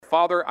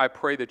Father, I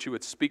pray that you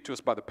would speak to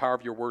us by the power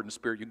of your word and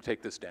spirit. You can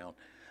take this down.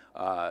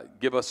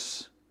 Give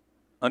us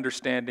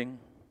understanding.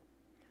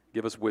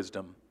 Give us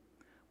wisdom.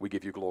 We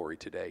give you glory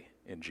today.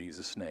 In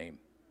Jesus' name.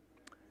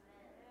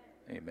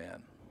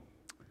 Amen.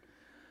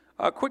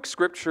 A quick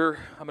scripture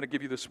I'm going to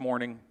give you this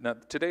morning. Now,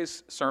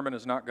 today's sermon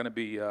is not going to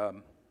be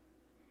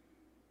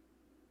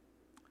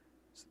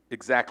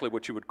exactly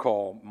what you would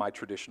call my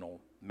traditional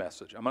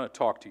message. I'm going to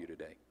talk to you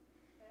today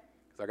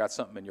because I got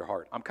something in your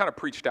heart. I'm kind of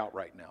preached out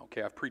right now,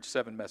 okay? I've preached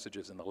 7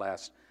 messages in the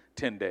last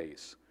 10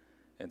 days,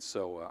 and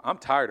so I'm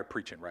tired of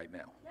preaching right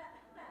now.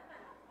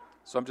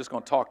 So I'm just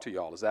going to talk to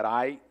y'all. Is that all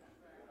right?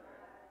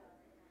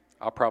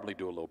 I'll probably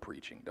do a little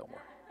preaching, don't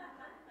worry.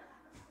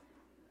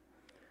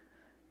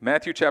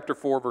 Matthew chapter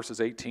 4,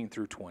 verses 18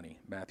 through 20.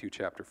 Matthew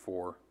chapter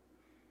 4,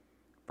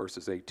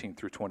 verses 18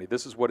 through 20.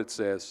 This is what it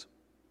says.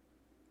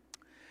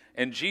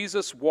 And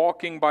Jesus,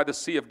 walking by the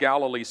Sea of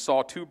Galilee,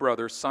 saw 2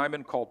 brothers,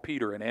 Simon called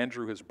Peter and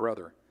Andrew his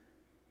brother,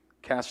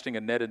 casting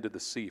a net into the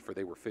sea, for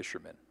they were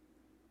fishermen.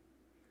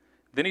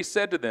 Then he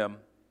said to them,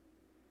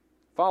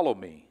 "Follow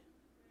me,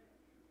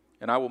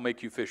 and I will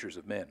make you fishers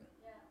of men."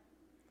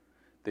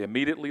 They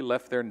immediately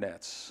left their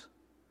nets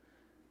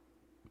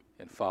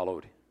and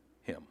followed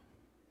him.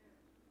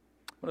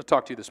 I'm going to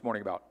talk to you this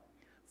morning about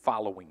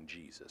following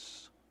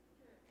Jesus.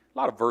 A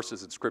lot of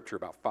verses in Scripture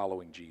about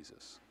following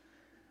Jesus.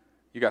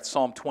 You got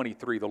Psalm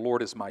 23, "The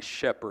Lord is my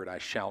shepherd, I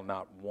shall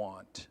not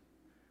want,"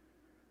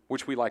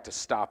 which we like to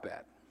stop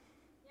at.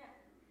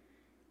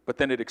 But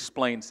then it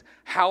explains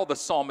how the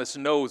psalmist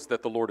knows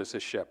that the Lord is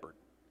his shepherd.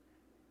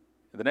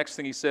 And the next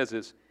thing he says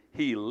is,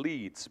 "He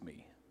leads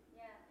me."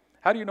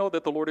 How do you know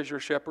that the Lord is your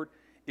shepherd?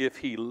 If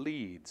he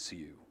leads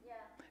you.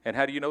 And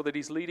how do you know that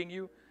he's leading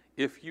you?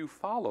 If you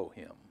follow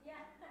him.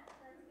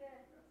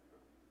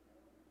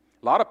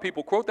 A lot of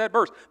people quote that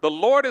verse. The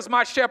Lord is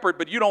my shepherd,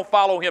 but you don't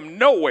follow him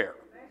nowhere.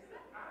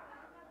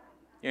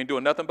 You ain't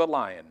doing nothing but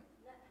lying.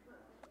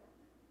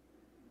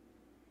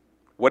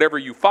 Whatever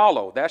you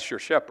follow, that's your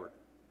shepherd.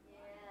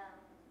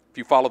 If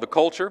you follow the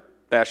culture,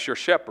 that's your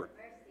shepherd.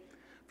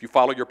 If you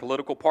follow your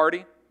political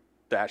party,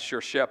 that's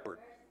your shepherd.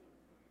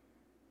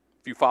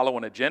 If you follow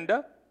an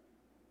agenda,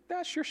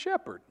 that's your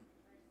shepherd.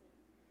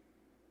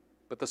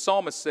 But the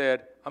psalmist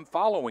said, I'm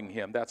following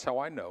him. That's how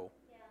I know.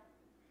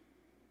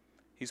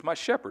 He's my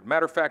shepherd.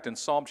 Matter of fact, in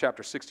Psalm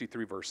chapter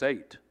 63, verse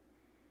 8,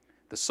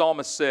 the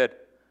psalmist said,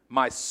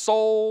 "My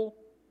soul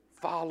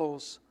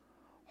follows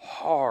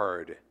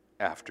hard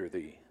after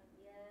thee."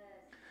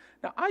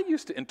 Now, I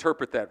used to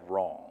interpret that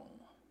wrong.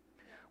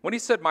 When he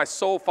said, "My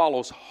soul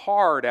follows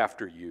hard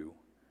after you,"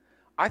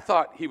 I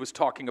thought he was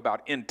talking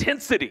about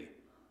intensity.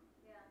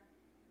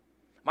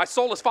 My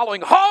soul is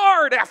following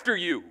hard after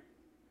you.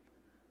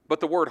 But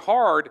the word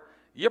hard,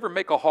 you ever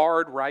make a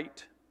hard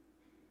right?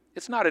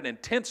 It's not an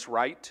intense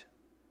right.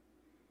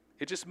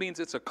 It just means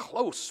it's a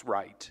close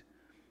right.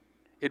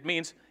 It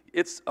means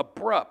it's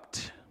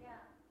abrupt.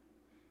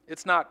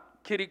 It's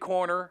not kitty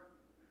corner.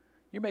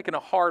 You're making a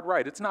hard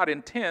right. It's not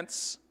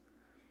intense.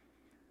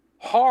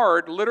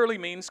 Hard literally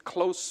means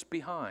close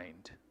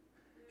behind.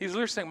 He's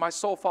literally saying, my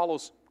soul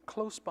follows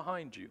close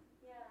behind you.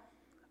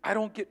 I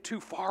don't get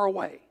too far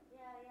away.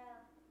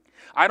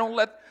 I don't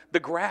let the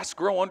grass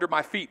grow under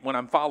my feet when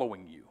I'm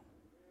following you.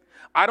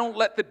 I don't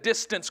let the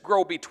distance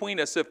grow between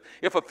us.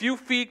 If a few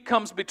feet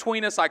comes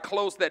between us, I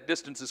close that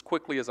distance as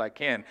quickly as I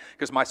can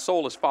because my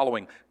soul is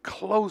following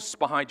close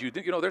behind you.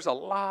 You know, there's a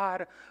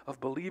lot of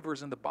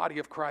believers in the body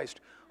of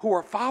Christ who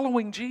are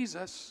following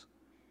Jesus,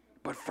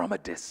 but from a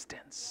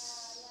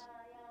distance.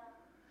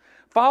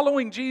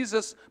 Following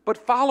Jesus, but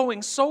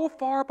following so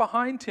far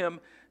behind him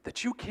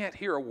that you can't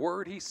hear a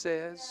word he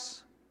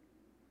says,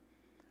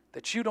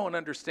 that you don't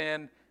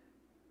understand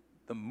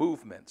the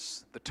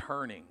movements, the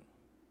turning.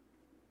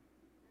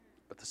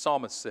 But the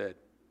psalmist said,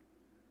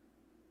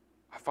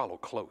 I follow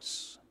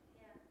close.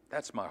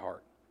 That's my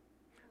heart.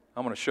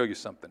 I'm going to show you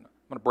something.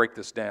 I'm going to break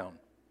this down.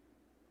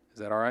 Is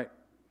that all right?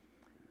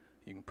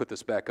 You can put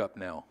this back up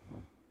now.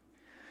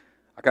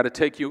 I got to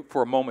take you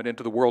for a moment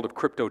into the world of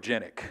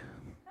cryptogenic.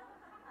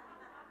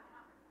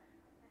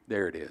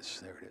 There it is.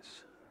 There it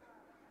is.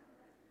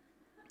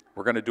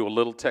 We're going to do a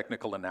little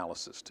technical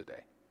analysis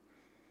today.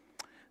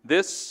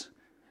 This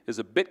is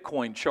a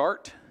Bitcoin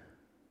chart,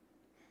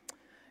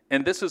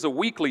 and this is a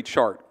weekly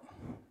chart.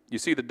 You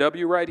see the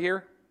W right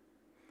here?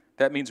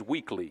 That means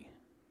weekly,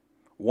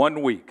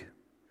 1 week.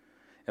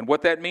 And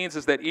what that means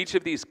is that each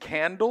of these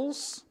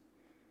candles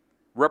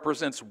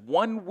represents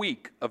 1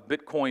 week of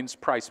Bitcoin's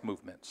price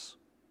movements.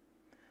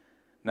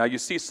 Now you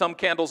see some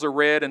candles are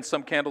red and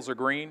some candles are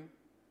green.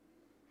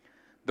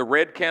 The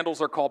red candles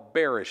are called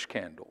bearish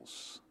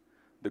candles.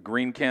 The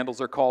green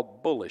candles are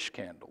called bullish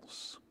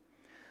candles.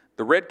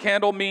 The red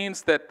candle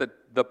means that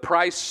the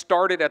price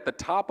started at the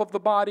top of the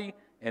body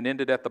and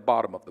ended at the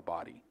bottom of the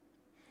body.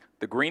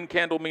 The green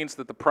candle means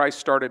that the price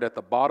started at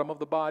the bottom of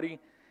the body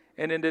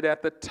and ended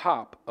at the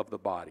top of the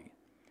body.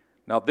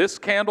 Now this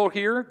candle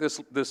here,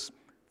 this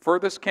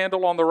furthest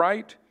candle on the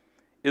right,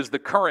 is the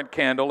current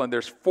candle, and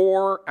there's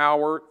 4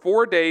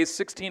 days,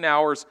 16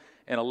 hours,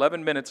 and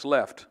 11 minutes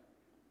left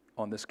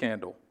on this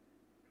candle.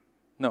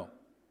 No.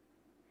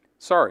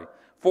 Sorry.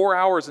 4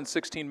 hours and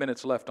 16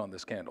 minutes left on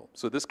this candle.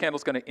 So this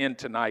candle's going to end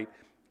tonight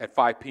at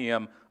 5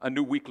 p.m. A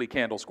new weekly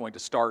candle's going to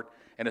start,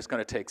 and it's going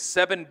to take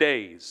 7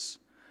 days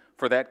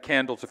for that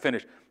candle to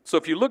finish. So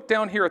if you look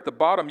down here at the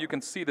bottom, you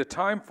can see the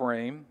time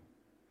frame.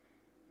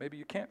 Maybe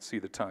you can't see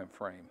the time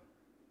frame.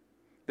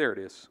 There it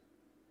is.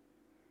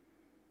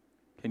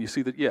 Can you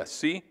see that? Yes,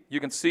 see? You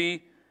can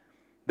see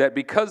that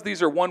because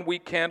these are 1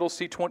 week candles,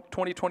 see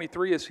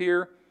 2023 is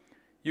here.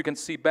 You can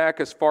see back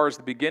as far as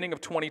the beginning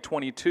of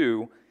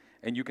 2022,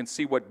 and you can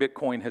see what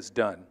Bitcoin has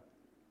done.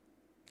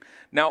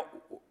 Now,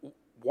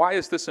 why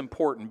is this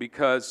important?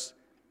 Because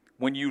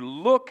when you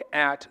look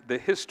at the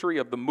history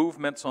of the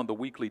movements on the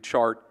weekly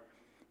chart,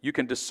 you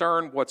can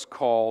discern what's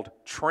called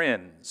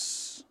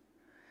trends.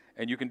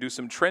 And you can do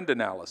some trend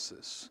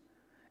analysis.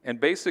 And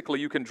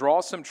basically, you can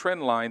draw some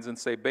trend lines and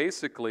say,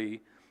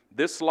 basically,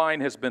 this line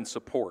has been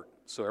support.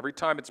 So every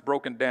time it's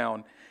broken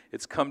down,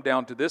 it's come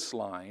down to this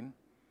line.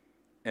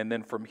 And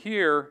then from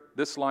here,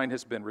 this line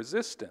has been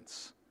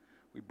resistance.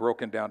 We've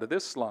broken down to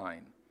this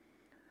line.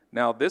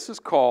 Now, this is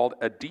called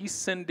a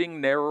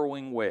descending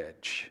narrowing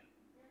wedge.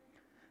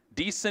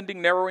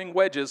 Descending narrowing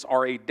wedges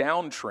are a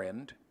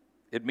downtrend.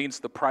 It means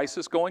the price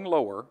is going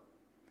lower.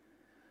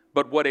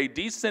 But what a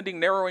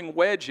descending narrowing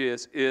wedge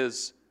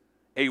is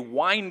a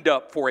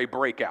wind-up for a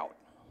breakout.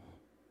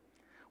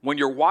 When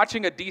you're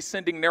watching a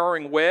descending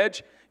narrowing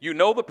wedge, you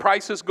know the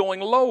price is going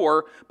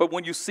lower, but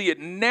when you see it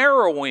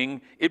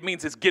narrowing, it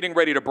means it's getting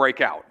ready to break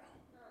out.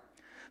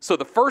 So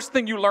the first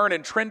thing you learn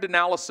in trend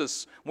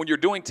analysis when you're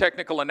doing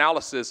technical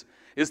analysis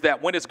is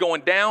that when it's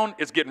going down,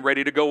 it's getting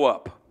ready to go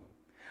up.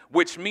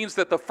 Which means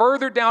that the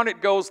further down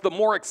it goes, the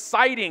more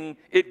exciting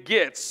it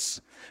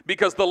gets.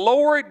 Because the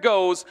lower it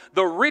goes,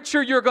 the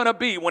richer you're going to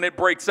be when it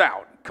breaks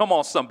out. Come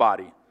on,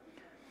 somebody.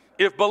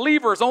 If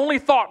believers only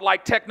thought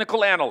like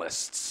technical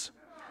analysts,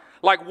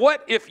 like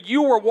what if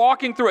you were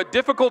walking through a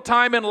difficult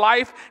time in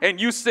life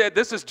and you said,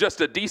 this is just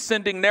a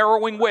descending,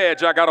 narrowing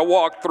wedge I got to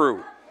walk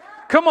through.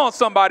 Come on,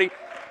 somebody.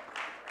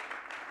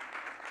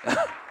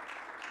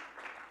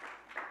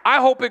 I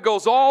hope it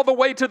goes all the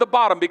way to the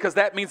bottom because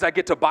that means I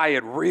get to buy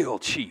it real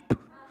cheap.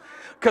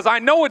 Because I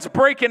know it's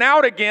breaking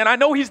out again. I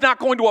know he's not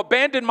going to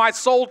abandon my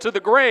soul to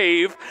the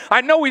grave.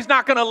 I know he's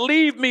not going to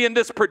leave me in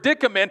this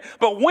predicament.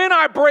 But when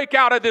I break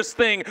out of this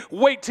thing,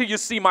 wait till you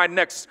see my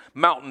next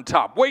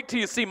mountaintop. Wait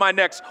till you see my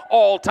next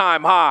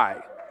all-time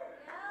high.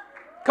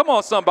 Come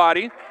on,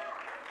 somebody.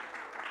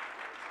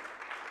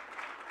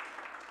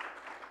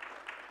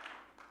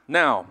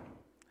 Now,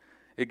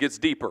 it gets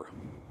deeper.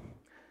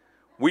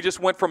 We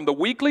just went from the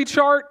weekly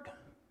chart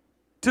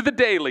to the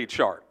daily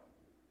chart.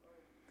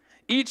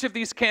 Each of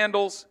these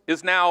candles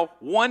is now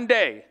 1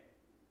 day.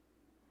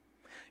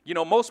 You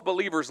know, most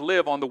believers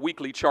live on the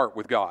weekly chart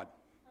with God.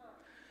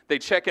 They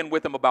check in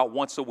with him about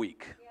once a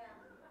week.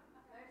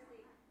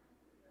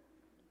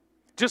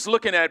 Just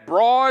looking at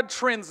broad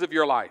trends of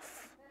your life.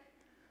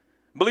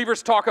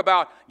 Believers talk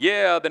about,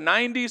 yeah, the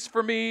 90s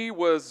for me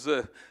was,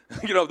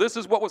 this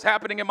is what was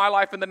happening in my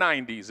life in the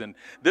 90s. And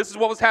this is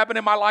what was happening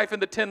in my life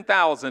in the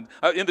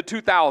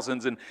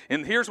 2000s.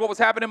 And here's what was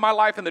happening in my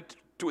life in the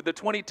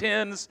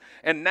 2010s.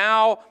 And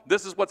now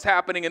this is what's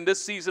happening in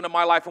this season of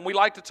my life. And we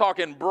like to talk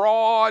in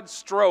broad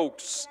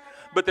strokes.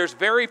 But there's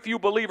very few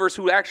believers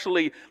who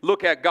actually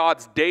look at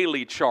God's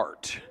daily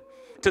chart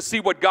to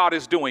see what God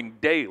is doing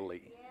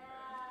daily.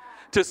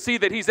 To see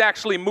that he's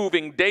actually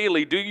moving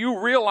daily. Do you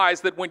realize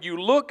that when you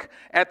look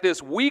at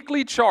this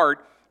weekly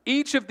chart,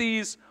 each of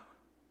these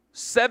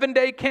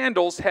 7-day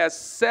candles has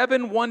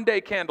 7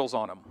 one-day candles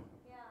on them?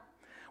 Yeah.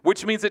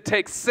 Which means it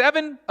takes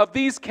 7 of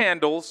these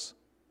candles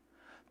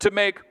to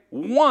make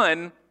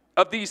 1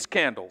 of these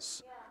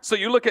candles. Yeah. So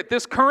you look at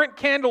this current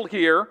candle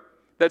here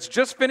that's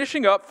just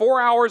finishing up,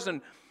 4 hours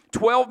and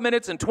 12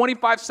 minutes and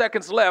 25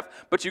 seconds left,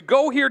 but you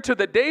go here to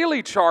the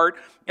daily chart,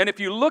 and if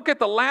you look at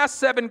the last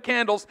 7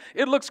 candles,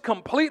 it looks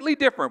completely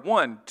different.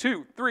 1,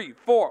 2, 3,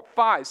 4,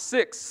 5,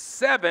 6,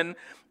 7,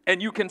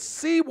 and you can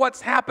see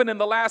what's happened in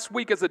the last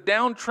week as a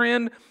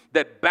downtrend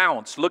that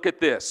bounced. Look at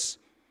this.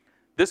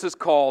 This is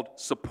called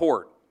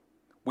support.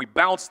 We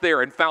bounced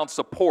there and found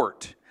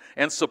support.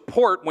 And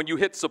support, when you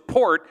hit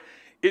support,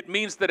 it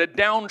means that a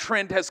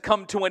downtrend has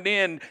come to an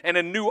end and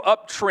a new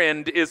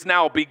uptrend is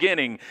now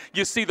beginning.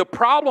 You see, the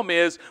problem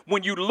is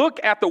when you look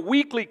at the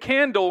weekly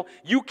candle,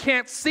 you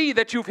can't see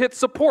that you've hit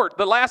support.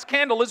 The last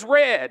candle is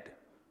red.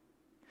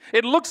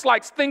 It looks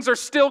like things are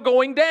still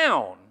going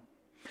down.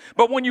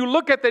 But when you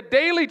look at the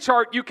daily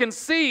chart, you can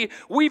see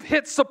we've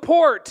hit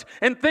support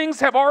and things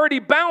have already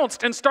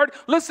bounced and started.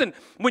 Listen,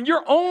 when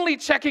you're only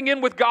checking in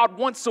with God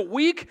once a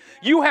week,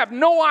 you have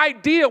no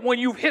idea when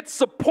you've hit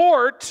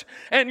support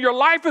and your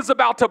life is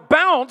about to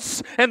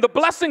bounce and the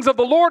blessings of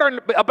the Lord are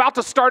about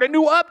to start a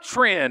new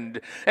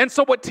uptrend. And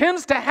so what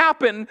tends to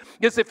happen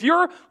is if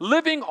you're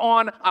living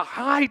on a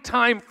high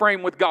time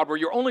frame with God where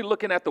you're only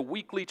looking at the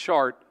weekly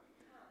chart,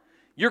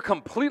 you're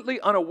completely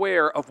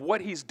unaware of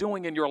what he's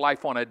doing in your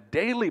life on a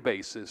daily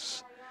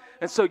basis.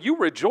 And so you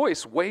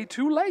rejoice way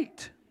too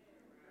late.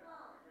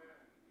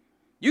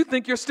 You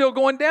think you're still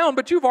going down,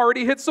 but you've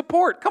already hit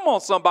support. Come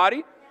on,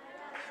 somebody.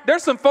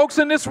 There's some folks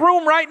in this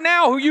room right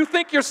now who you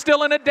think you're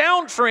still in a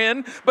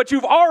downtrend, but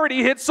you've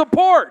already hit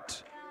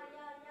support.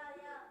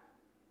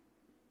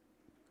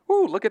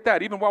 Ooh, look at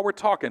that. Even while we're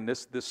talking,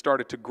 this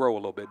started to grow a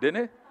little bit,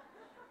 didn't it?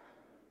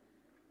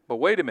 But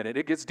wait a minute,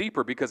 it gets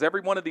deeper because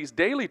every one of these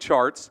daily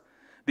charts,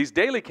 these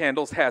daily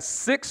candles has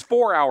 6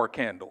 4-hour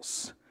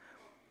candles.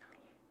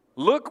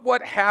 Look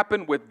what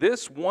happened with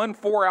this one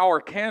 4-hour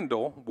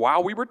candle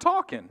while we were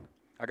talking.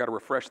 I got to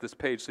refresh this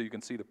page so you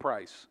can see the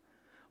price.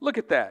 Look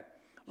at that.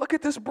 Look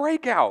at this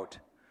breakout.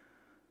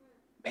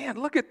 Man,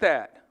 look at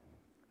that.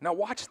 Now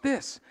watch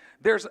this.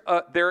 There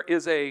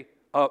is a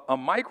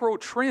micro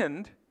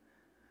trend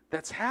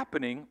that's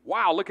happening.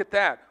 Wow, look at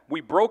that. We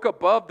broke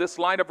above this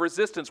line of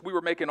resistance. We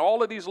were making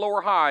all of these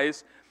lower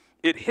highs.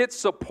 It hit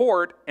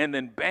support, and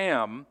then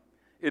bam,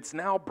 it's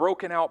now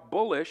broken out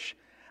bullish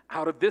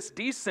out of this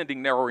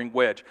descending narrowing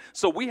wedge.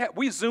 So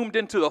we zoomed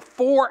into the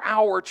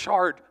 4-hour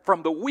chart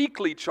from the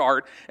weekly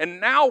chart, and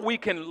now we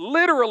can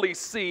literally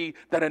see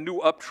that a new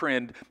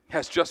uptrend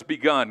has just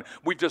begun.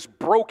 We've just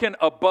broken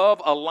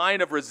above a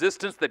line of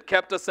resistance that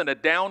kept us in a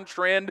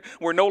downtrend.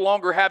 We're no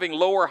longer having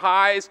lower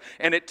highs,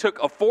 and it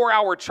took a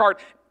 4-hour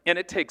chart, and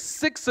it takes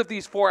 6 of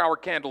these 4-hour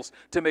candles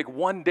to make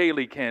one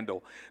daily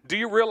candle. Do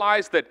you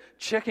realize that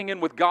checking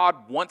in with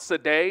God once a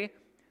day,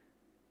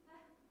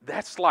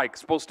 that's like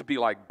supposed to be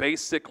like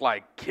basic,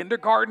 like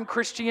kindergarten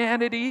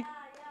Christianity,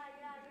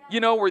 you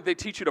know, where they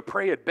teach you to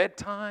pray at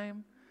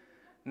bedtime.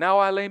 Now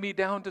I lay me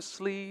down to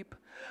sleep.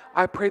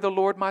 I pray the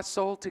Lord my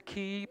soul to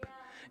keep.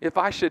 If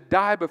I should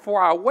die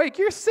before I wake.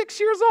 You're 6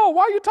 years old.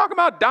 Why are you talking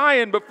about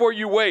dying before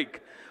you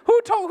wake?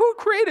 Who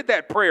created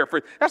that prayer?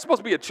 That's supposed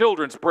to be a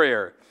children's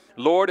prayer.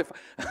 Lord,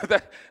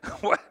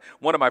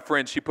 one of my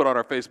friends, she put on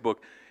our Facebook,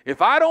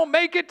 if I don't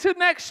make it to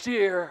next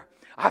year,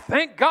 I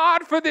thank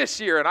God for this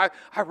year. And I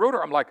wrote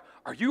her, I'm like,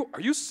 are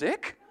you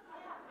sick?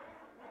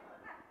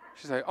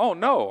 She's like, oh,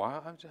 no,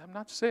 I'm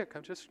not sick.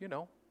 I'm just,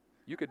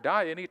 you could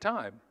die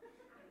anytime.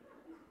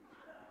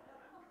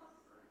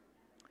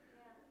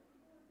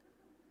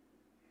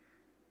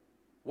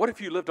 What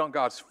if you lived on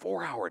God's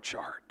 4-hour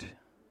chart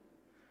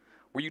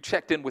where you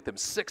checked in with him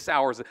 6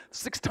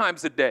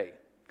 times a day?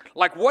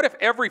 Like, what if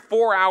every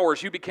 4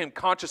 hours you became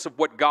conscious of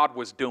what God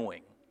was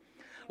doing?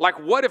 Like,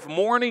 what if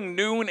morning,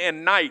 noon,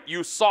 and night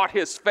you sought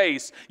his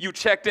face, you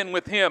checked in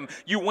with him,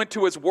 you went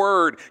to his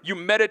word, you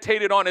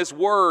meditated on his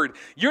word.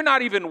 You're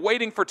not even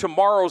waiting for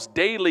tomorrow's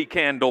daily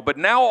candle, but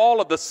now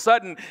all of a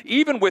sudden,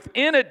 even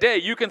within a day,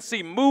 you can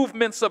see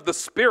movements of the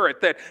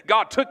Spirit that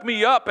God took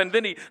me up, and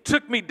then he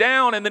took me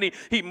down, and then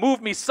he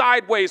moved me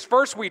sideways.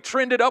 First, we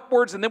trended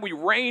upwards, and then we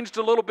ranged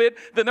a little bit.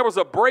 Then there was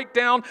a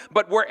breakdown,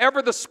 but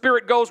wherever the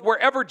Spirit goes,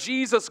 wherever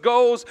Jesus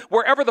goes,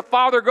 wherever the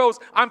Father goes,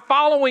 I'm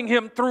following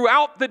him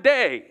throughout the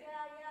day.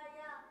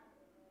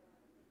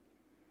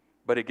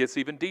 But it gets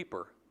even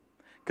deeper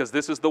because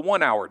this is the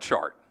 1-hour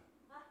chart.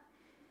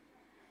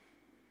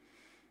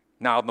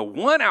 Now, in the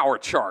 1-hour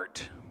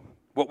chart,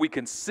 what we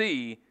can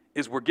see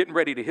is we're getting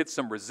ready to hit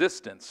some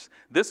resistance.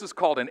 This is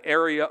called an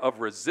area of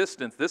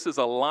resistance. This is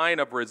a line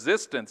of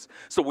resistance.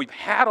 So we've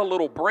had a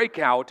little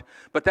breakout,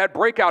 but that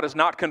breakout is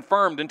not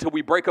confirmed until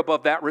we break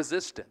above that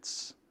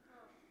resistance.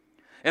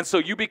 And so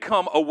you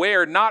become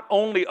aware not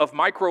only of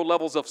micro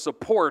levels of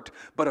support,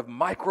 but of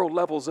micro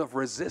levels of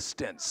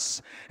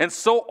resistance. And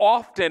so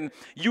often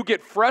you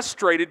get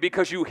frustrated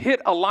because you hit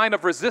a line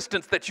of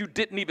resistance that you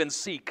didn't even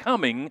see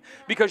coming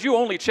because you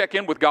only check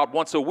in with God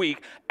once a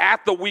week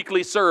at the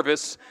weekly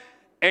service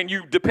and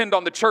you depend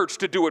on the church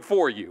to do it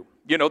for you.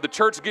 You know, the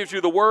church gives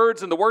you the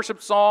words and the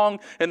worship song,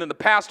 and then the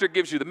pastor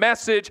gives you the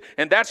message,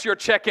 and that's your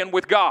check-in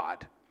with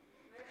God.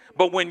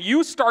 But when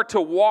you start to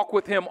walk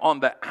with him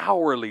on the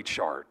hourly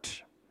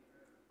chart,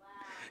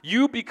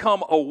 you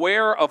become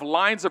aware of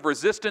lines of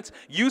resistance.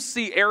 You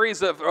see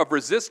areas of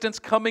resistance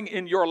coming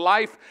in your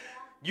life.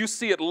 You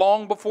see it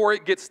long before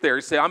it gets there.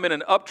 You say, I'm in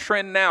an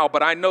uptrend now,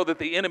 but I know that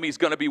the enemy's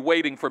going to be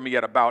waiting for me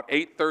at about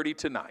 8:30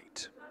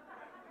 tonight.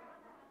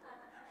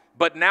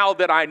 But now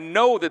that I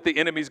know that the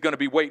enemy's going to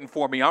be waiting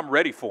for me, I'm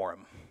ready for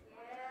him.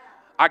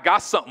 I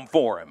got something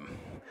for him.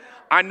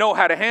 I know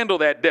how to handle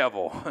that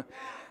devil.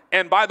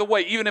 And by the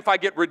way, even if I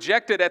get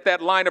rejected at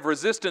that line of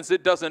resistance,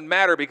 it doesn't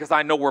matter because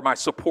I know where my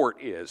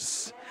support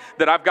is.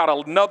 That I've got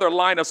another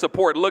line of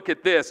support. Look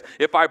at this.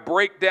 If I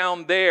break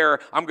down there,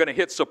 I'm going to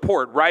hit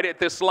support right at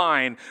this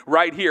line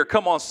right here.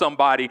 Come on,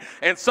 somebody.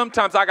 And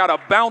sometimes I got to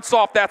bounce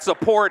off that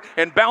support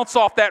and bounce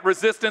off that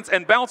resistance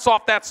and bounce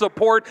off that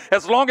support.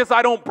 As long as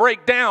I don't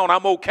break down,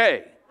 I'm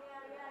okay.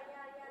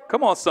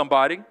 Come on,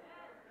 somebody.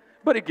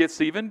 But it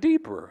gets even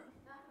deeper.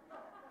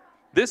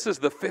 This is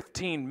the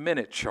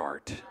 15-minute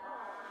chart.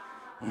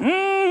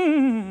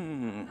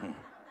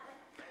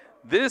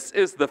 This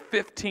is the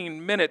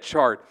 15-minute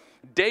chart.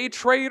 Day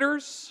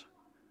traders,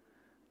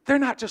 they're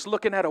not just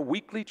looking at a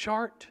weekly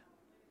chart.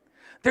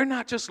 They're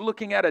not just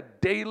looking at a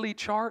daily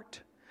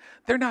chart.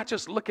 They're not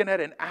just looking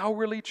at an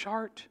hourly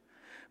chart.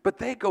 But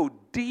they go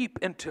deep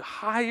into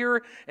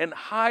higher and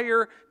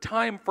higher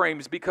time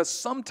frames, because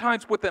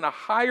sometimes within a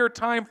higher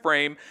time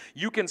frame,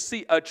 you can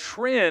see a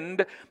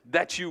trend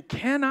that you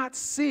cannot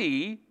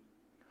see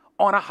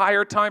on a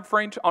higher time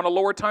frame, on a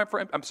lower time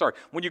frame. I'm sorry,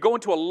 when you go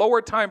into a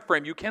lower time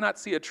frame, you cannot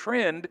see a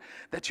trend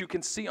that you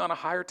can see on a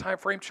higher time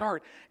frame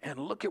chart. And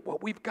look at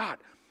what we've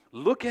got.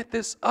 Look at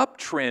this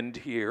uptrend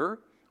here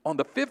on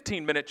the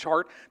 15-minute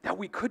chart that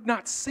we could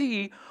not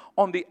see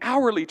on the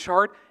hourly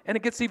chart, and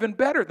it gets even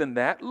better than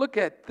that. Look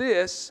at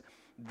this.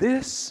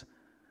 This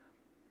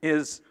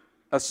is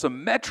a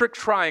symmetric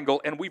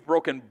triangle, and we've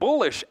broken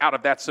bullish out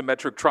of that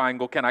symmetric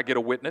triangle. Can I get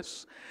a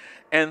witness?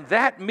 And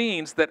that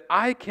means that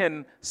I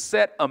can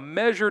set a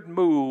measured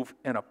move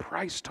and a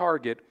price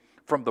target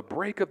from the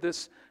break of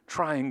this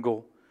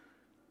triangle.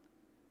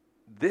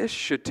 This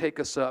should take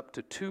us up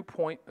to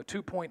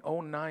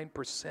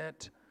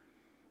 2.09%,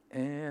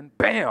 and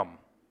bam!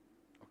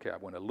 Okay, I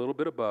went a little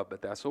bit above,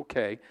 but that's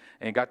okay.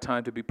 Ain't got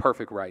time to be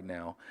perfect right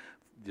now.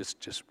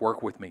 Just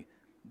work with me.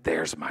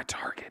 There's my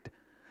target.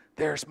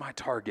 There's my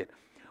target.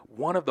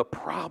 One of the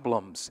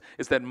problems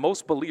is that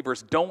most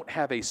believers don't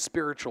have a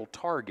spiritual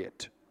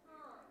target.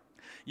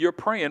 You're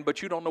praying,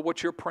 but you don't know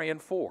what you're praying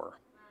for.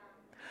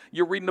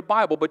 You're reading the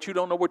Bible, but you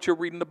don't know what you're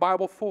reading the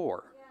Bible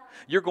for.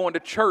 You're going to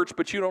church,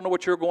 but you don't know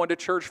what you're going to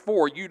church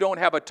for. You don't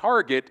have a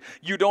target.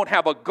 You don't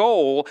have a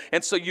goal.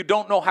 And so you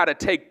don't know how to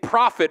take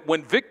profit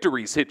when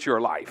victories hit your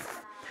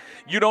life.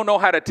 You don't know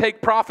how to take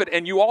profit,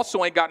 and you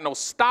also ain't got no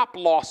stop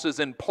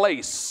losses in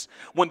place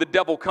when the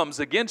devil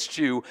comes against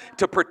you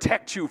to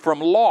protect you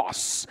from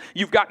loss.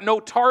 You've got no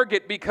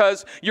target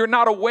because you're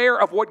not aware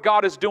of what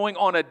God is doing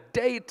on a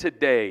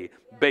day-to-day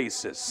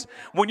basis.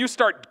 When you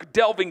start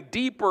delving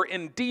deeper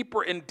and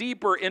deeper and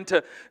deeper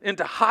into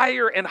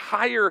higher and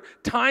higher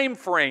time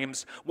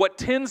frames, what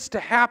tends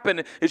to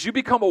happen is you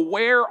become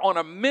aware on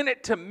a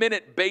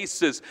minute-to-minute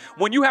basis.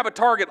 When you have a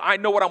target, I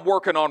know what I'm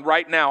working on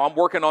right now. I'm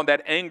working on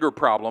that anger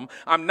problem.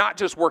 I'm not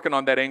just working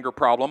on that anger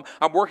problem.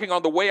 I'm working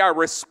on the way I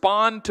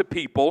respond to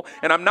people,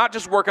 and I'm not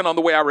just working on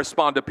the way I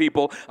respond to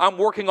people. I'm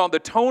working on the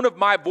tone of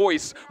my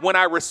voice when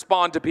I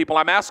respond to people.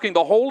 I'm asking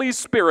the Holy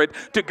Spirit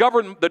to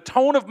govern the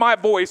tone of my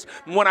voice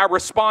when I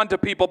respond to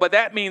people, but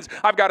that means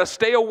I've got to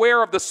stay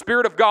aware of the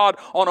Spirit of God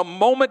on a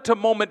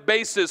moment-to-moment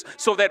basis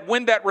so that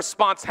when that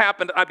response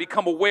happened, I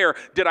become aware,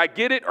 did I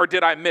get it or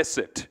did I miss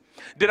it?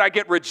 Did I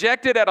get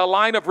rejected at a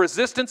line of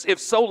resistance? If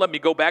so, let me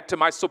go back to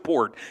my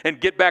support and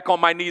get back on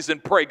my knees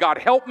and pray. God,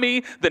 help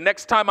me the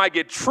next time I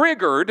get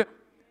triggered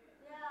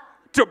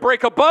to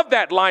break above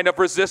that line of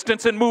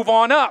resistance and move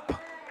on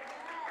up.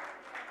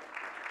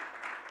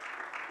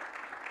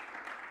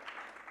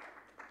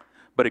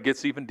 But it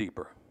gets even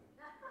deeper.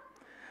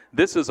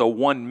 This is a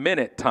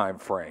 1-minute time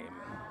frame.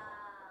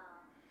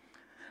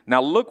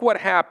 Now look what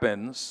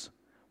happens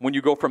when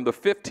you go from the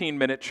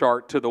 15-minute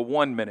chart to the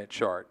 1-minute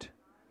chart.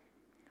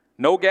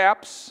 No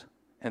gaps,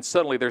 and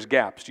suddenly there's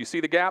gaps. Do you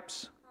see the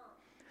gaps?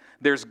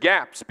 There's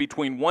gaps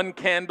between one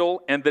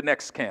candle and the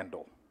next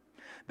candle.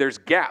 There's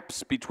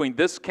gaps between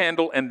this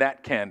candle and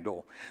that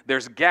candle.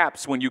 There's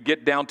gaps when you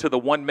get down to the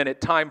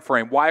 1-minute time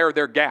frame. Why are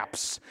there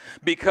gaps?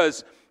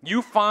 Because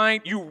you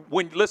find,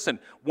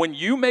 when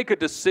you make a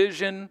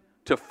decision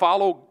to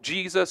follow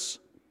Jesus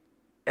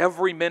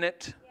every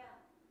minute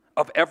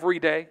of every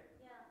day,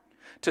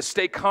 to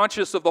stay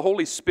conscious of the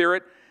Holy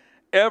Spirit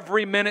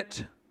every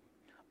minute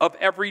of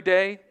every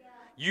day,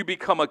 you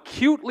become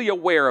acutely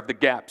aware of the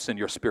gaps in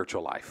your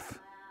spiritual life.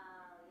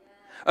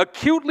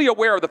 Acutely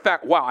aware of the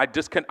fact, wow,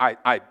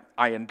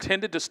 I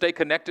intended to stay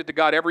connected to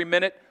God every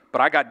minute, but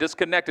I got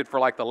disconnected for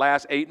like the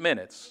last 8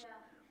 minutes.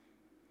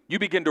 You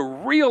begin to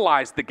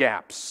realize the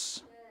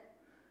gaps.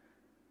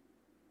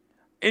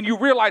 And you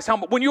realize how,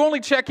 when you only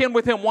check in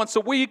with Him once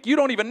a week, you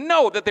don't even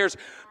know that there's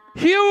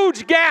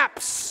huge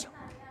gaps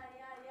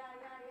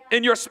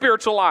in your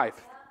spiritual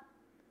life.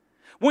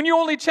 When you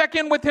only check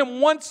in with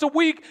Him once a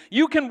week,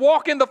 you can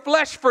walk in the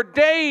flesh for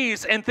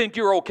days and think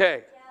you're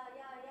okay.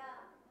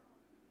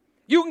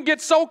 You can get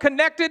so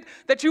connected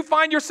that you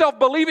find yourself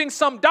believing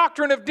some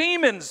doctrine of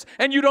demons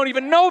and you don't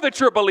even know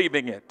that you're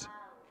believing it.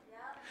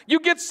 You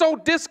get so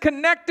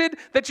disconnected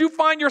that you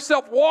find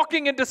yourself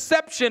walking in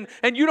deception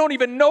and you don't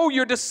even know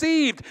you're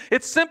deceived.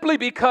 It's simply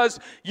because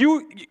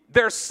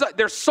there's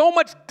so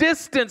much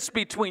distance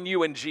between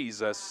you and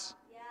Jesus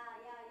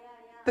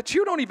that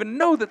you don't even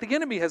know that the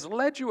enemy has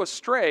led you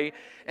astray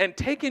and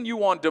taken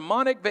you on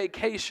demonic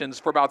vacations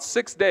for about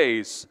 6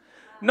 days.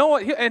 No,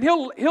 and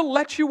he'll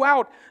let you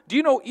out. Do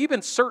you know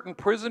even certain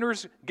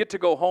prisoners get to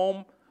go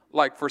home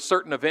like for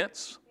certain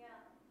events?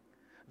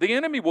 The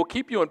enemy will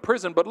keep you in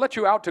prison, but let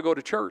you out to go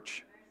to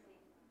church.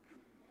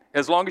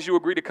 As long as you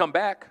agree to come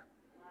back.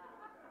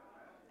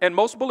 And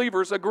most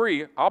believers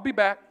agree, I'll be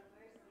back.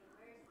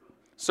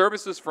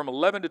 Services from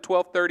 11 to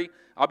 12:30,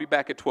 I'll be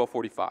back at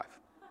 12:45.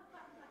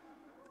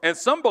 And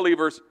some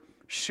believers,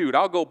 shoot,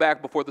 I'll go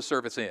back before the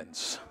service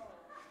ends.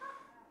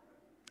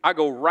 I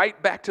go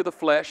right back to the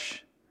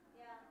flesh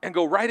and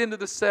go right into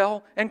the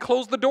cell and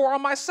close the door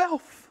on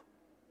myself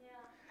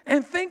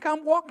and think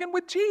I'm walking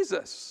with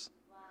Jesus.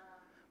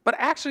 But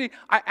actually,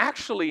 I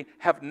actually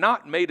have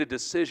not made a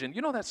decision.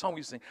 You know that song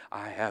we sing,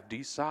 I have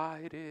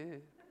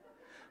decided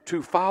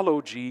to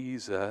follow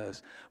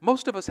Jesus.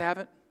 Most of us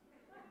haven't.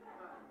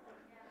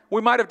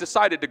 We might have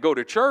decided to go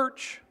to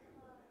church.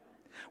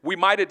 We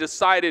might have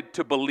decided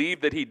to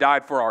believe that he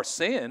died for our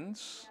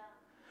sins.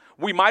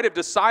 We might have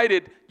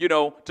decided,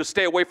 to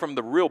stay away from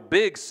the real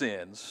big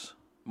sins,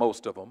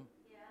 most of them.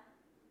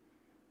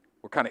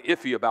 We're kind of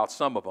iffy about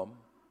some of them.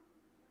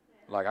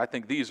 Like, I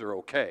think these are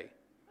okay.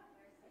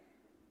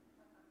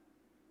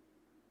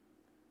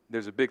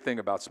 There's a big thing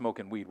about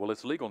smoking weed. Well,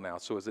 it's legal now,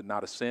 so is it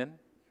not a sin?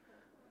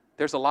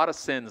 There's a lot of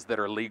sins that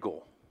are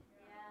legal.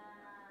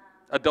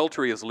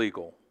 Adultery is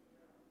legal.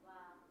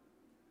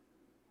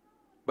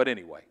 But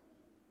anyway,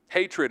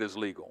 hatred is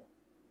legal.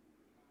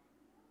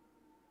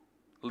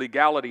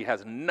 Legality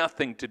has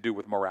nothing to do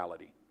with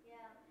morality.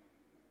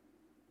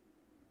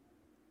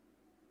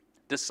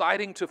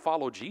 Deciding to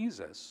follow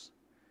Jesus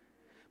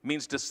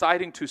means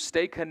deciding to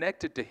stay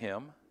connected to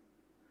him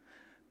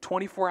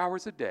 24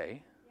 hours a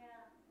day,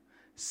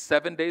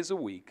 7 days a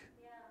week,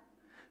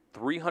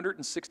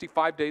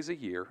 365 days a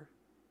year,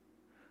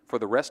 for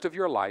the rest of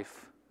your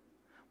life,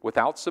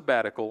 without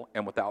sabbatical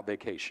and without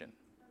vacation.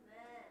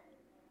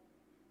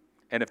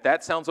 And if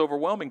that sounds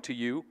overwhelming to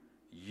you,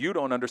 you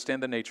don't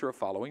understand the nature of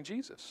following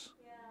Jesus.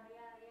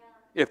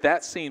 If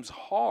that seems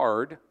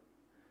hard,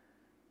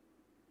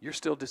 you're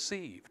still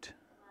deceived.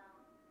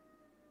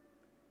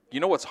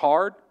 You know what's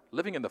hard?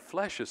 Living in the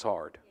flesh is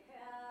hard.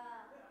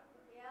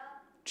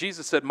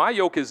 Jesus said, my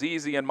yoke is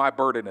easy and my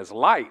burden is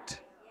light.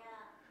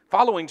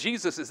 Following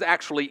Jesus is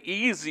actually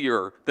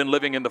easier than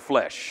living in the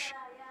flesh.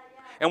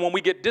 And when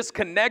we get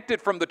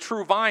disconnected from the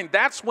true vine,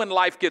 that's when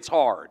life gets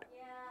hard.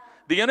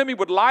 The enemy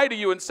would lie to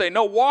you and say,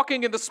 no,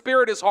 walking in the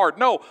Spirit is hard.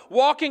 No,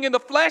 walking in the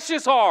flesh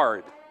is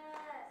hard.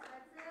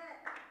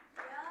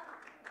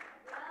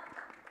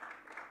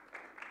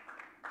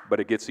 But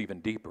it gets even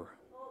deeper.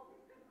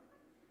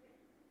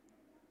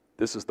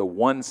 This is the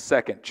 1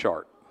 second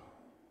chart.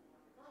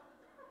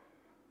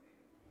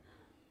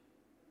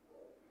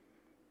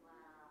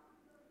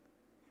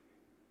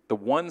 The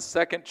 1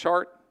 second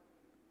chart,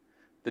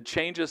 the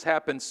changes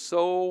happen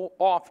so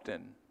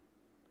often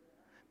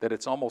that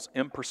it's almost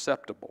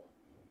imperceptible.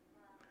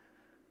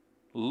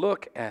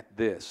 Look at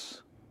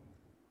this.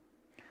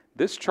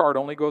 This chart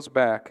only goes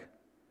back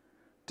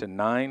to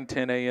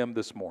 9:10 a.m.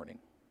 this morning.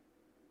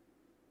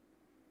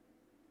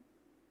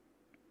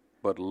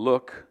 But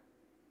look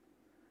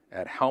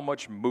at how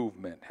much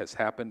movement has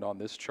happened on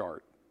this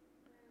chart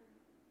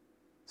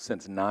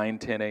since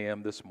 9:10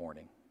 a.m. this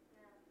morning.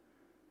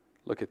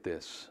 Look at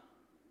this.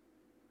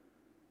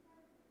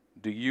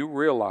 Do you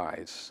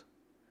realize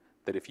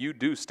that if you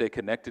do stay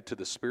connected to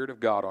the Spirit of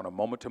God on a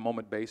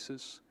moment-to-moment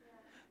basis,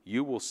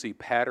 you will see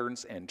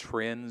patterns and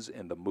trends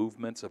in the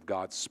movements of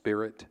God's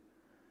Spirit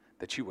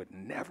that you would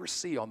never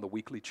see on the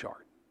weekly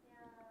chart?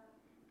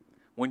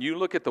 When you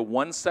look at the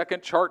 1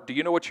 second chart, do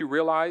you know what you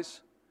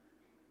realize?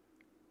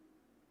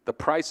 The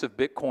price of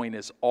Bitcoin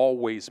is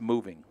always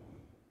moving.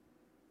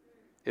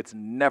 It's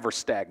never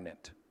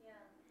stagnant.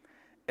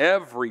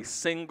 Every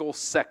single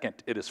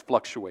second it is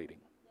fluctuating.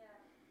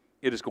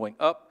 It is going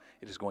up,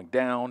 it is going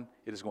down,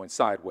 it is going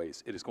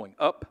sideways. It is going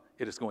up,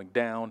 it is going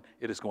down,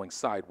 it is going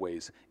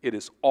sideways. It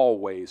is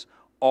always,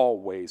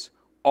 always,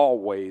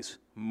 always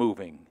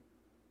moving.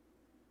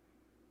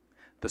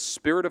 The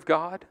Spirit of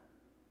God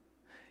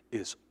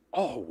is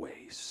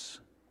always,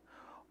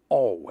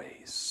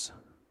 always,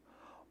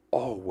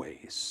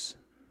 always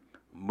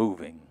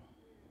moving.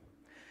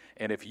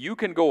 And if you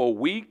can go a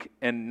week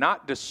and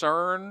not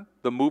discern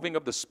the moving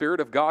of the Spirit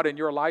of God in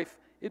your life,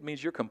 it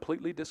means you're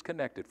completely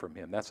disconnected from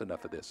him. That's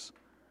enough of this.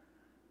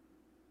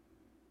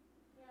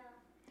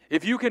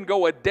 If you can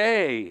go a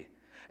day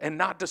and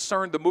not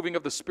discern the moving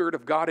of the Spirit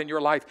of God in your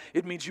life,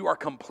 it means you are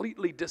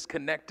completely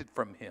disconnected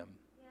from him.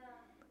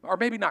 Or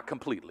maybe not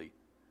completely.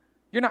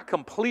 You're not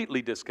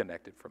completely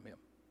disconnected from him.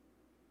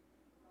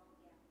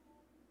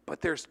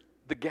 But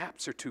the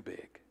gaps are too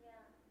big.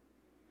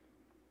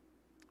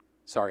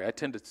 Sorry, I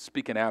tend to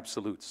speak in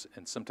absolutes,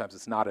 and sometimes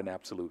it's not an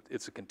absolute.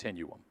 It's a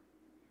continuum.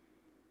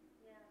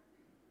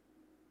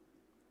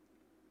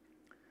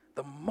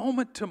 The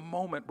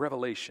moment-to-moment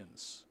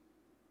revelations.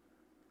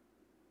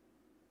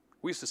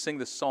 We used to sing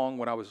this song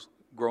when I was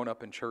growing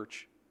up in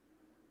church.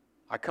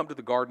 I come to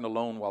the garden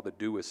alone while the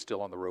dew is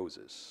still on the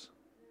roses,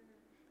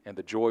 and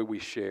the joy we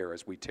share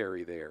as we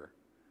tarry there,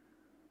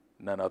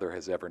 none other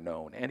has ever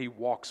known. And he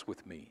walks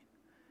with me,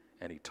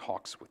 and he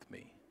talks with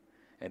me,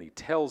 and he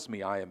tells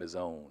me I am his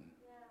own.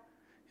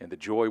 And the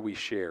joy we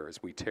share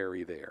as we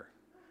tarry there,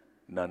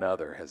 none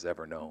other has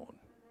ever known.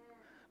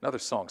 Another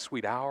song,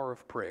 Sweet Hour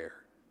of Prayer.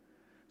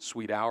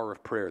 Sweet hour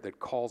of prayer that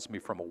calls me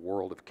from a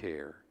world of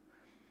care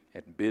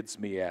and bids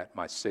me at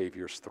my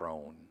Savior's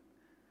throne.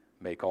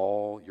 Make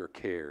all your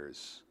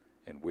cares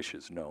and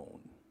wishes known.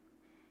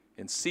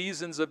 In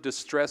seasons of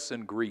distress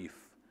and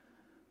grief,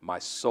 my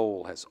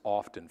soul has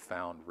often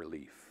found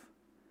relief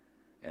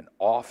and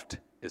oft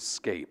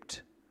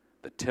escaped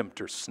the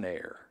tempter's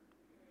snare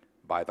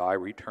by thy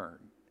return.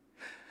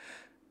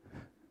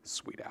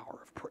 Sweet hour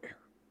of prayer.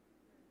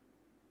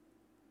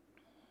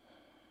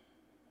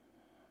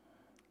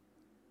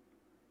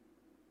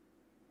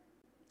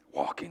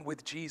 Walking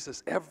with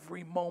Jesus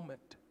every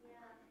moment.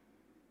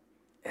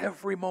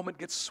 Every moment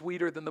gets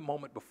sweeter than the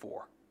moment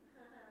before.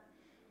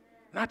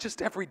 Not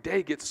just every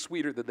day gets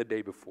sweeter than the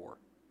day before.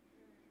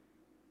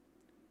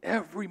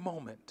 Every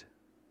moment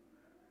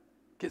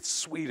gets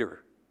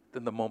sweeter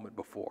than the moment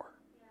before.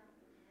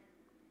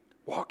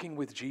 Walking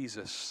with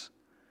Jesus.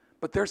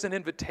 But there's an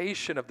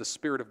invitation of the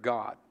Spirit of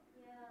God.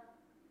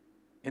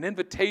 An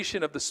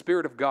invitation of the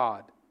Spirit of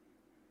God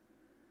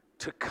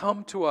to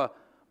come to a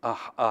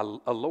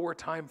lower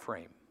time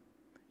frame.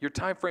 Your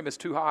time frame is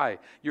too high.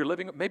 You're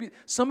living, maybe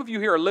some of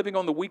you here are living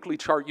on the weekly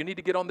chart. You need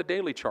to get on the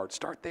daily chart.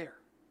 Start there.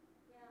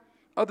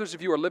 Others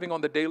of you are living on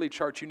the daily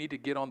chart. You need to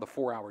get on the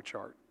 4-hour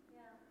chart.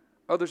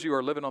 Others of you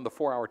are living on the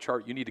 4-hour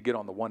chart. You need to get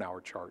on the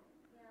 1-hour chart.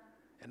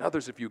 And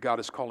others of you, God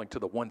is calling to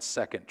the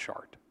 1-second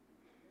chart.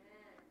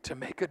 To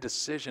make a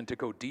decision to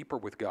go deeper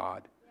with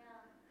God.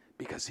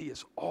 Because He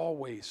is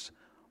always,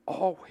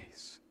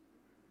 always,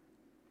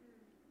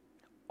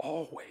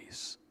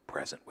 always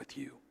present with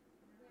you.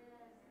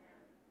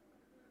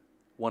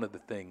 One of the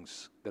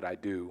things that I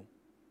do,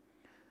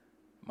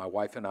 my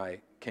wife and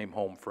I came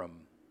home from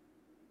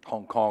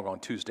Hong Kong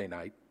on Tuesday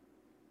night,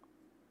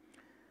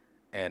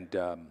 and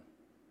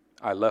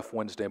I left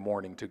Wednesday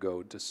morning to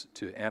go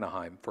to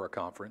Anaheim for a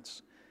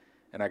conference,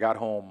 and I got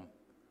home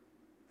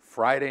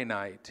Friday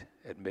night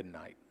at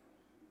midnight,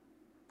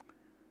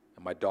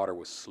 and my daughter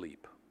was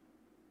asleep,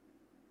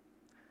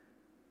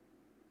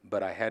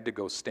 but I had to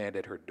go stand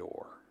at her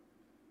door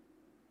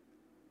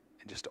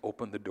and just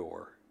open the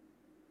door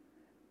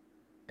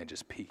and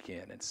just peek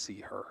in and see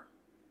her.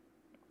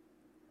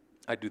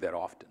 I do that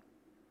often.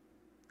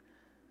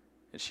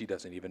 And she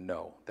doesn't even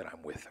know that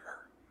I'm with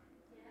her.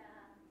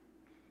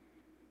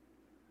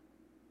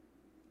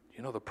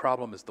 You know, the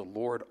problem is the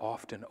Lord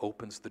often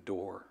opens the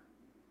door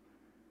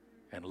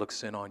and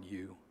looks in on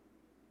you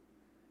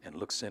and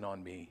looks in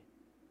on me.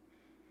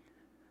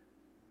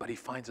 But He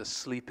finds us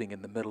sleeping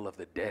in the middle of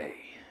the day.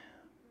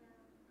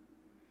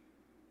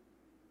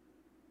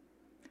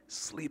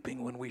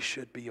 Sleeping when we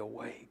should be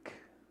awake.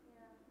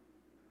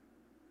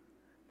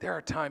 There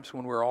are times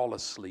when we're all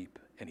asleep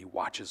and He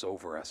watches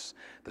over us.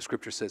 The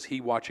scripture says, He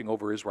watching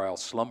over Israel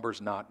slumbers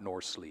not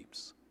nor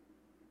sleeps.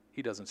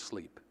 He doesn't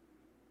sleep.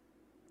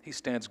 He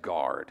stands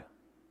guard.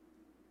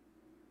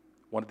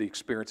 One of the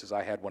experiences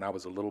I had when I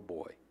was a little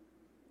boy.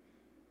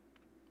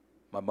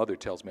 My mother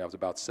tells me I was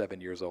about 7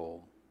 years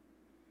old.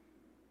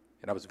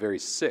 And I was very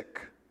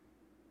sick.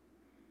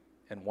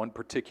 And one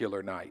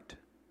particular night,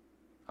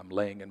 I'm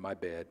laying in my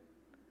bed,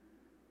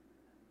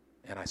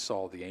 and I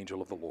saw the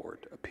angel of the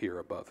Lord appear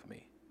above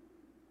me.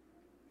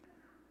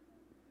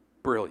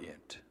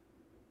 Brilliant.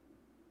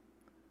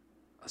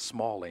 A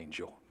small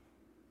angel,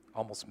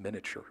 almost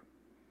miniature.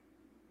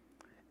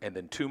 And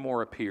then 2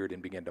 more appeared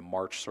and began to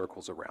march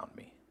circles around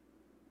me.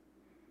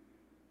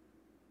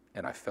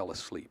 And I fell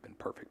asleep in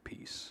perfect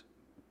peace.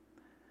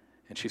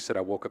 And she said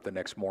I woke up the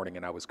next morning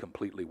and I was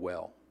completely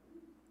well.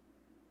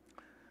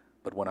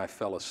 But when I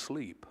fell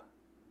asleep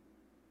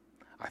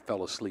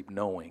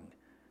knowing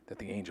that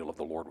the angel of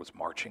the Lord was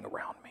marching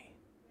around me.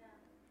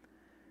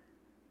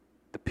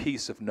 The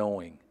peace of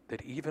knowing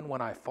that even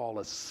when I fall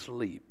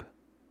asleep,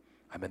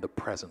 I'm in the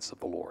presence of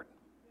the Lord.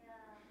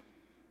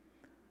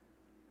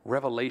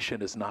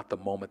 Revelation is not the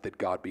moment that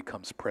God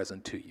becomes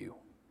present to you.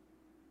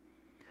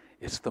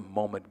 It's the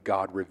moment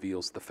God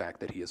reveals the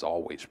fact that He is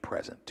always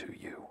present to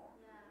you.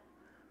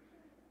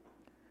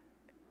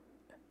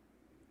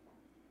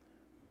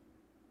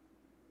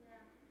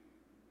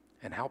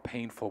 And how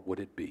painful would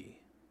it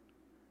be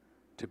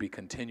to be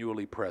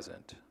continually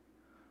present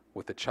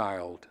with a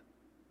child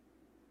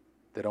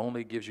that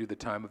only gives you the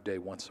time of day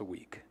once a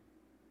week?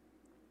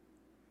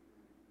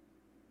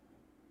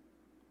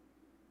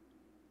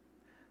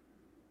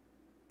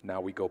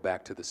 Now we go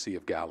back to the Sea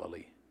of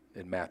Galilee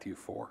in Matthew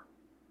 4.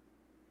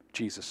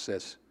 Jesus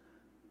says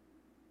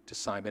to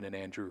Simon and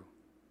Andrew,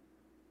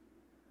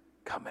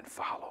 "Come and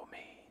follow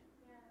me."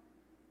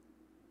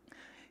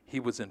 He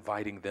was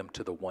inviting them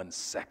to the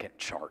 1-second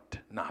chart,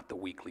 not the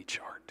weekly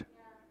chart.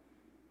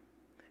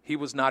 He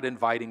was not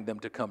inviting them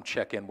to come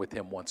check in with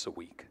Him once a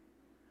week,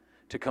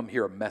 to come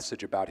hear a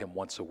message about Him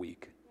once a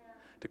week,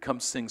 to come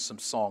sing some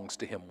songs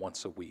to Him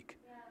once a week.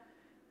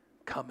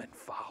 Come and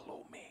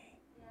follow me.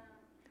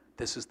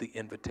 This is the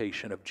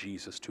invitation of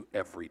Jesus to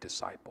every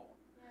disciple.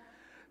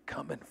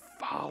 Come and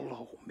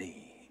follow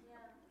me.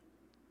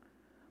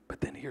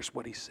 But then here's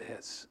what He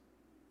says.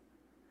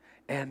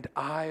 And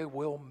I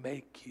will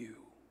make you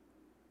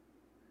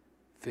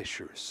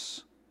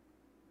fishers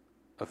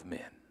of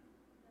men.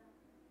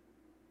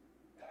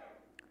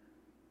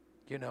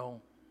 You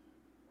know,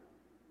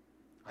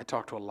 I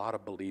talk to a lot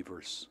of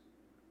believers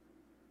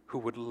who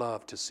would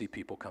love to see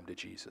people come to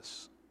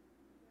Jesus,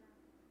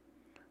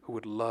 who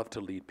would love to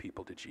lead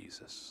people to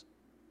Jesus,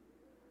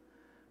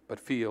 but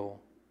feel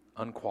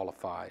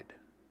unqualified,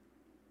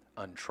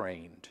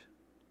 untrained,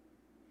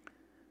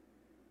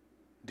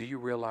 Do you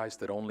realize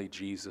that only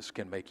Jesus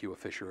can make you a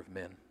fisher of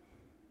men?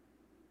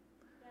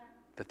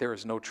 That there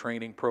is no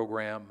training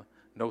program,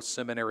 no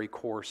seminary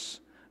course,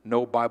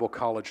 no Bible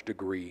college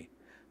degree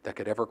that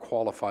could ever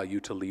qualify you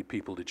to lead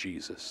people to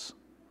Jesus.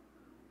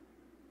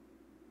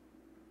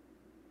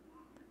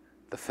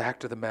 The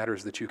fact of the matter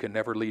is that you can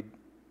never lead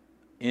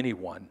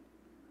anyone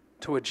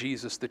to a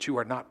Jesus that you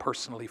are not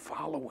personally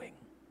following.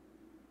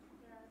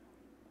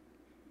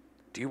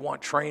 Do you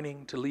want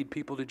training to lead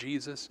people to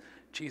Jesus?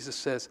 Jesus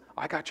says,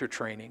 I got your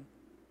training.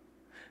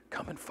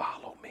 Come and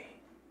follow me.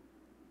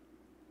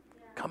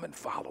 Come and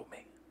follow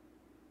me.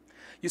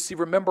 You see,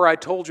 remember I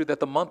told you that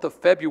the month of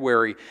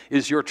February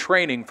is your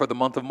training for the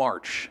month of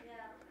March.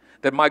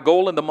 That my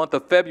goal in the month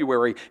of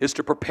February is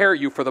to prepare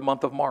you for the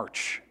month of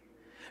March.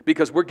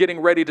 Because we're getting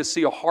ready to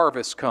see a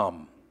harvest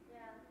come.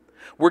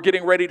 We're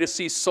getting ready to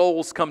see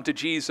souls come to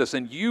Jesus,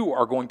 and you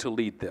are going to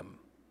lead them.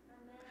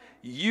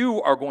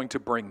 You are going to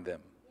bring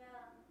them.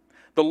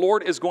 The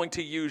Lord is going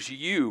to use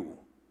you.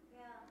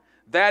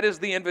 That is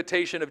the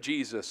invitation of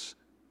Jesus.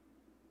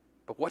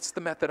 But what's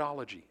the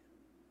methodology?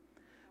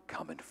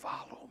 Come and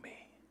follow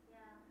me.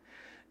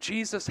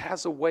 Jesus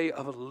has a way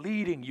of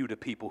leading you to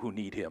people who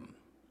need him.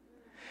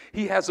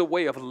 He has a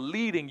way of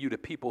leading you to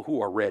people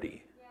who are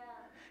ready.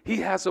 He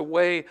has a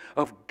way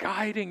of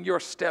guiding your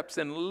steps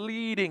and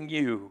leading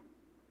you.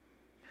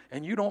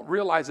 And you don't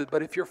realize it,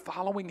 but if you're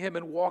following him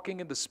and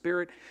walking in the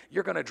Spirit,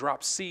 you're going to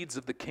drop seeds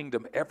of the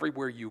kingdom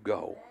everywhere you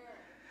go.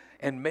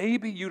 And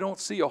maybe you don't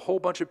see a whole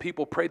bunch of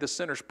people pray the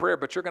sinner's prayer,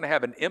 but you're going to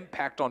have an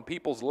impact on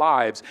people's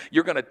lives.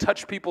 You're going to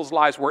touch people's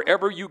lives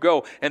wherever you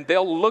go, and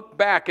they'll look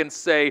back and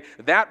say,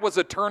 that was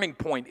a turning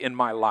point in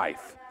my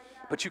life.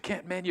 But you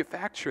can't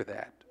manufacture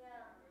that.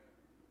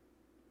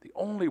 The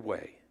only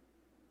way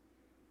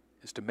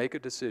is to make a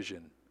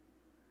decision.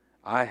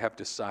 I have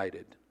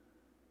decided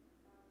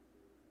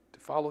to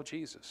follow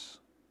Jesus.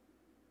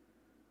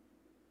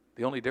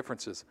 The only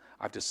difference is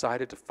I've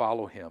decided to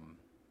follow him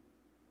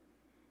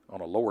on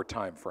a lower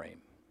time frame.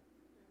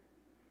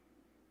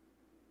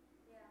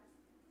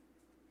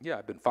 Yeah,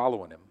 I've been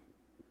following him.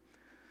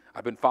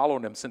 I've been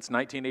following him since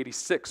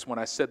 1986 when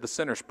I said the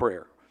sinner's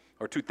prayer,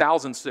 or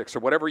 2006, or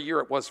whatever year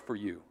it was for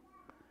you.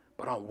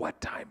 But on what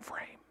time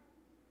frame?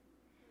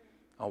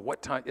 On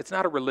what time? It's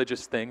not a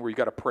religious thing where you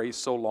got to pray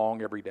so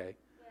long every day.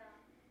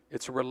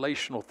 It's a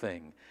relational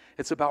thing.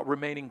 It's about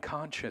remaining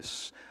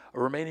conscious,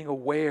 remaining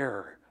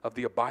aware of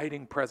the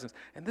abiding presence.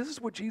 And this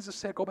is what Jesus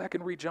said. Go back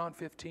and read John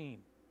 15.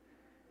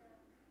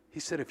 He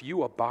said, if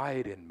you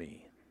abide in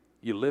me,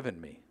 you live in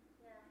me,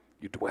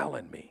 you dwell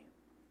in me,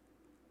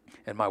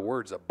 and my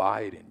words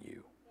abide in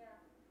you,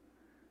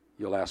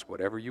 you'll ask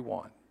whatever you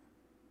want,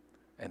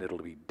 and it'll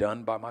be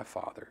done by my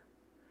Father.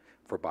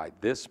 For by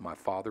this my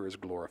Father is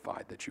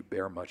glorified, that you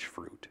bear much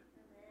fruit,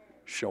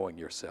 showing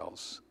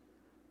yourselves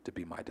to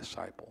be my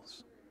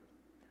disciples.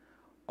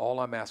 All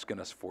I'm asking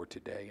us for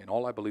today, and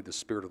all I believe the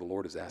Spirit of the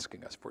Lord is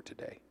asking us for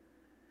today,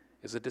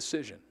 is a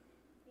decision.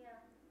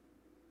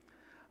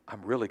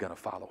 I'm really going to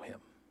follow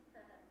him.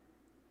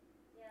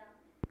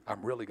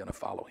 I'm really going to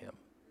follow him.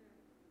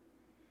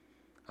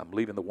 I'm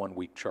leaving the 1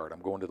 week chart.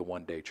 I'm going to the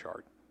 1 day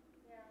chart.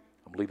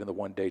 I'm leaving the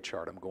 1 day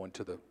chart. I'm going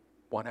to the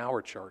 1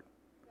 hour chart,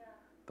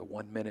 the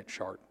 1 minute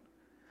chart,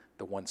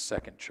 the 1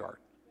 second chart.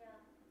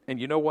 And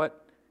you know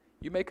what?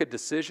 You make a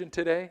decision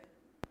today,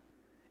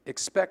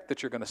 expect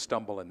that you're going to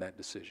stumble in that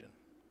decision.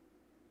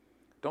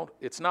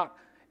 It's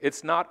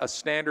not a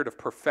standard of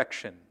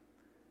perfection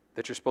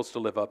that you're supposed to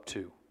live up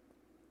to.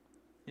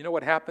 You know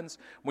what happens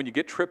when you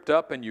get tripped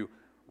up and you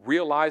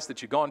realize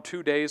that you've gone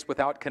 2 days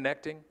without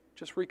connecting?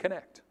 Just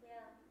reconnect.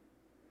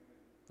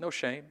 No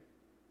shame.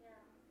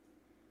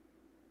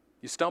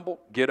 You stumble,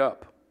 get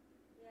up.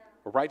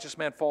 A righteous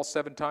man falls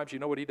 7 times. You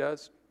know what he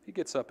does? He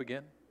gets up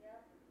again.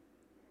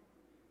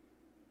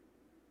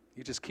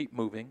 You just keep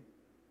moving.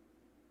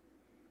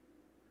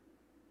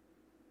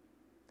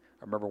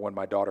 I remember when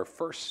my daughter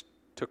first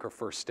took her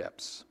first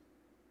steps.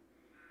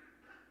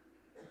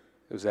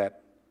 It was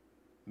at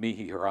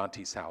Mihi, her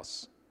auntie's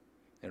house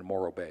in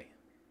Morro Bay.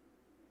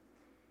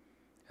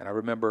 And I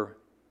remember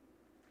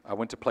I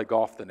went to play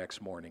golf the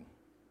next morning,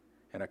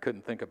 and I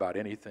couldn't think about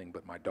anything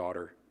but my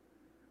daughter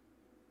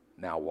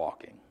now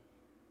walking.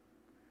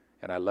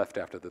 And I left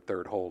after the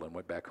 3rd hole and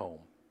went back home.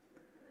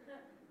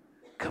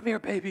 Come here,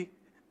 baby.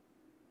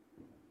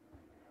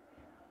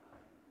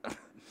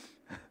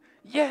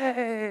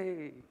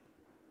 Yay!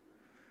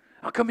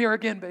 I'll come here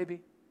again,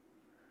 baby.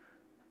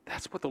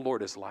 That's what the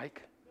Lord is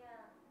like.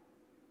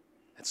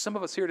 And some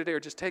of us here today are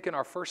just taking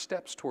our first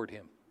steps toward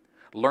him,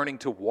 learning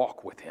to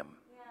walk with him.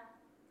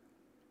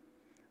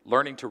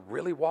 Learning to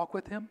really walk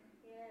with him.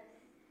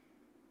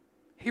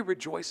 He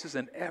rejoices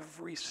in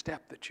every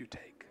step that you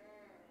take.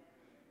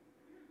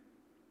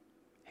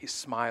 He's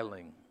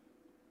smiling.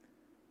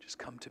 Just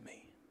come to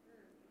me.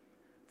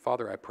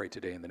 Father, I pray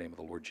today in the name of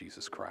the Lord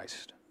Jesus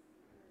Christ.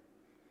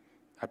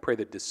 I pray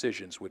that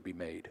decisions would be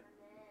made.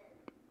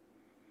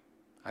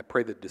 I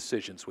pray that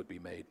decisions would be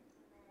made.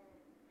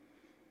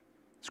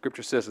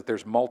 Scripture says that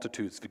there's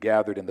multitudes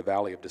gathered in the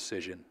valley of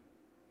decision.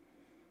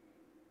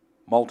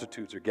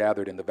 Multitudes are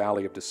gathered in the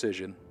valley of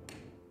decision.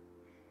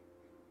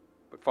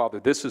 But Father,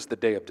 this is the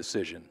day of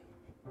decision.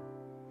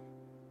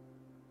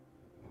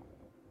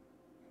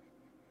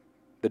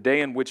 The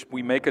day in which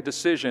we make a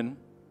decision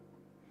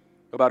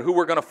about who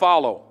we're going to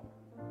follow.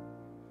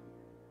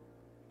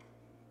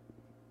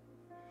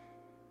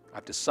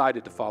 I've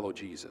decided to follow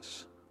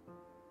Jesus.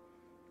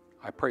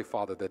 I pray,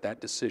 Father, that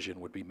that decision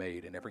would be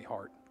made in every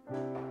heart,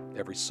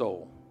 every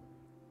soul.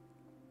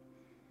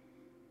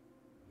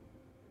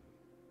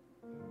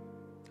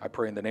 I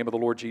pray in the name of the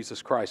Lord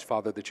Jesus Christ,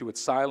 Father, that you would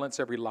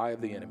silence every lie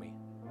of the enemy,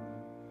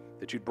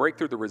 that you'd break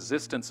through the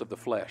resistance of the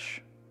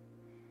flesh.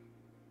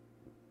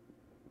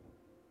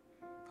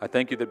 I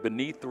thank you that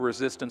beneath the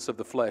resistance of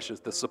the flesh is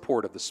the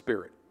support of the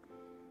Spirit.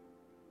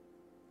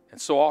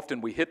 And so often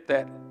we hit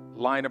that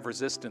line of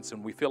resistance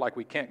and we feel like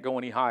we can't go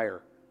any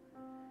higher.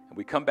 And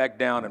we come back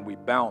down and we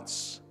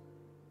bounce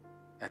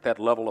at that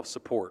level of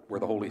support where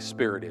the Holy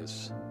Spirit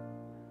is.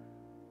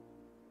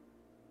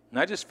 And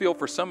I just feel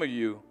for some of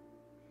you,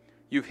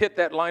 you've hit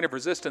that line of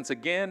resistance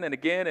again and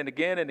again and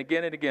again and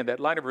again and again. That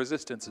line of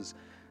resistance is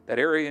that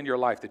area in your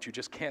life that you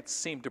just can't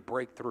seem to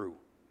break through.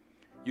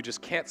 You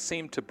just can't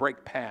seem to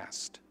break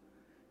past.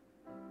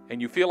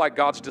 And you feel like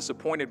God's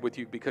disappointed with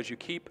you because you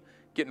keep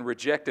getting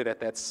rejected at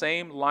that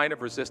same line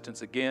of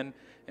resistance again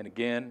and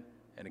again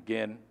and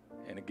again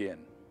and again.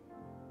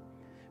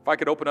 If I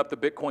could open up the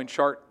Bitcoin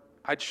chart,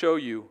 I'd show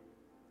you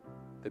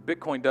that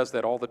Bitcoin does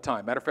that all the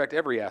time. Matter of fact,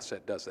 every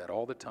asset does that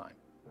all the time.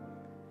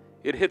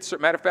 It hits,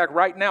 matter of fact,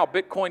 right now,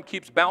 Bitcoin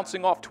keeps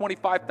bouncing off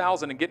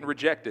 25,000 and getting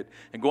rejected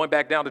and going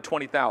back down to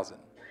 20,000.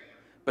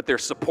 But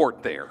there's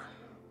support there.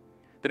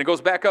 Then it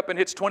goes back up and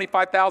hits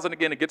 25,000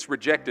 again. It gets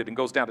rejected and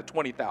goes down to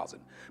 20,000.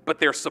 But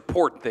there's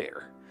support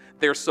there.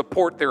 There's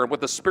support there. And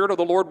what the Spirit of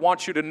the Lord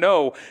wants you to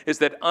know is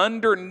that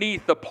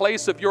underneath the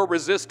place of your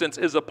resistance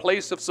is a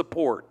place of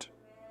support.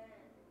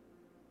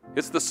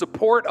 It's the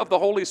support of the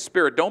Holy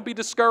Spirit. Don't be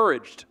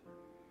discouraged.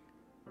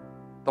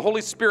 The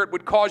Holy Spirit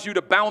would cause you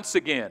to bounce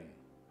again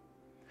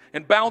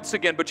and bounce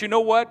again. But you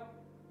know what?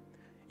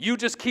 You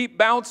just keep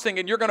bouncing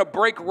and you're going to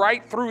break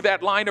right through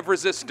that line of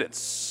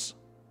resistance.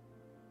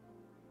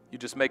 You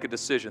just make a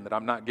decision that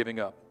I'm not giving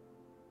up.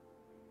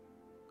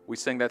 We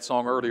sang that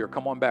song earlier.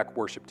 Come on back,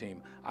 worship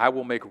team. I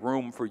will make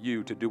room for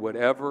you to do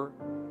whatever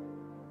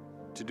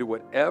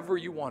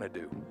you want to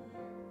do.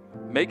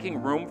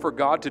 Making room for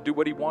God to do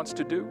what He wants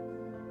to do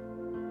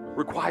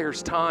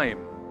requires time.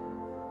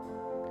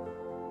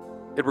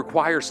 It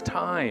requires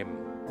time.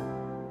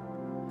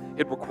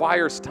 It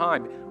requires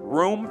time.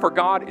 Room for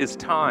God is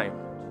time.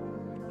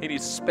 He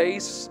needs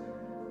space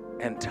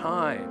and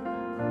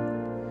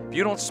time. If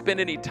you don't spend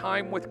any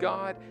time with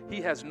God,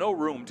 He has no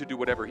room to do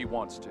whatever He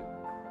wants to.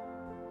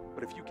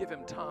 But if you give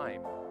Him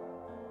time,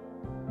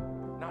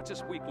 not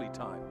just weekly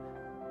time,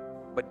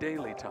 but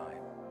daily time,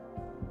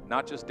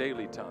 not just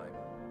daily time,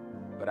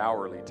 but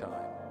hourly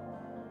time,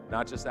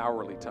 not just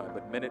hourly time,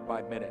 but minute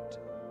by minute,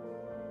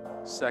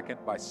 second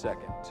by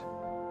second,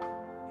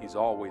 He's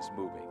always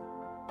moving.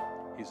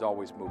 He's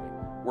always moving.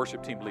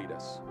 Worship team, lead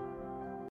us.